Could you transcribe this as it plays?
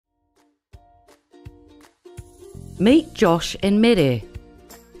Meet Josh and Mere.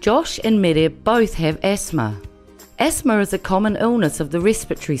 Josh and Mere both have asthma. Asthma is a common illness of the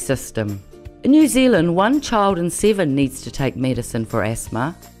respiratory system. In New Zealand, 1 child in 7 needs to take medicine for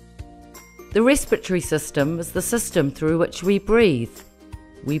asthma. The respiratory system is the system through which we breathe.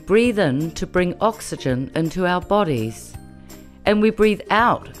 We breathe in to bring oxygen into our bodies, and we breathe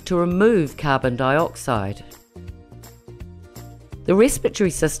out to remove carbon dioxide. The respiratory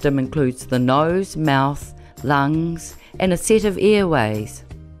system includes the nose, mouth, lungs, and a set of airways.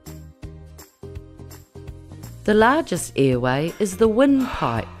 The largest airway is the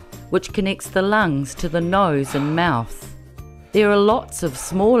windpipe, which connects the lungs to the nose and mouth. There are lots of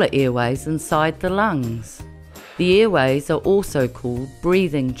smaller airways inside the lungs. The airways are also called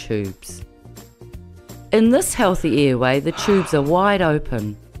breathing tubes. In this healthy airway, the tubes are wide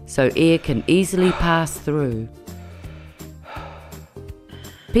open, so air can easily pass through.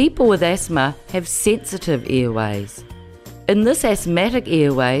 People with asthma have sensitive airways. In this asthmatic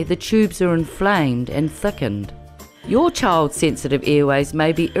airway, the tubes are inflamed and thickened. Your child's sensitive airways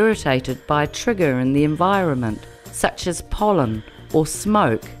may be irritated by a trigger in the environment, such as pollen or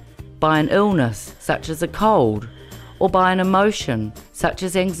smoke, by an illness, such as a cold, or by an emotion, such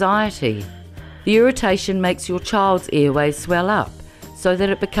as anxiety. The irritation makes your child's airways swell up, so that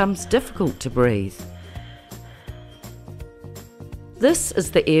it becomes difficult to breathe. This is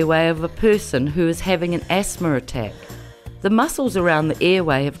the airway of a person who is having an asthma attack. The muscles around the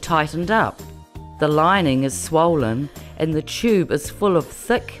airway have tightened up. The lining is swollen and the tube is full of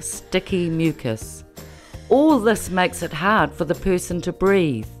thick, sticky mucus. All this makes it hard for the person to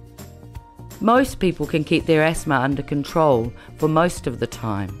breathe. Most people can keep their asthma under control for most of the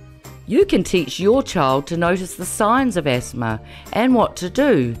time. You can teach your child to notice the signs of asthma and what to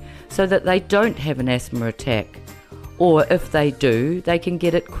do so that they don't have an asthma attack. Or if they do, they can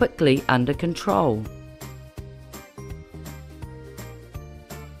get it quickly under control.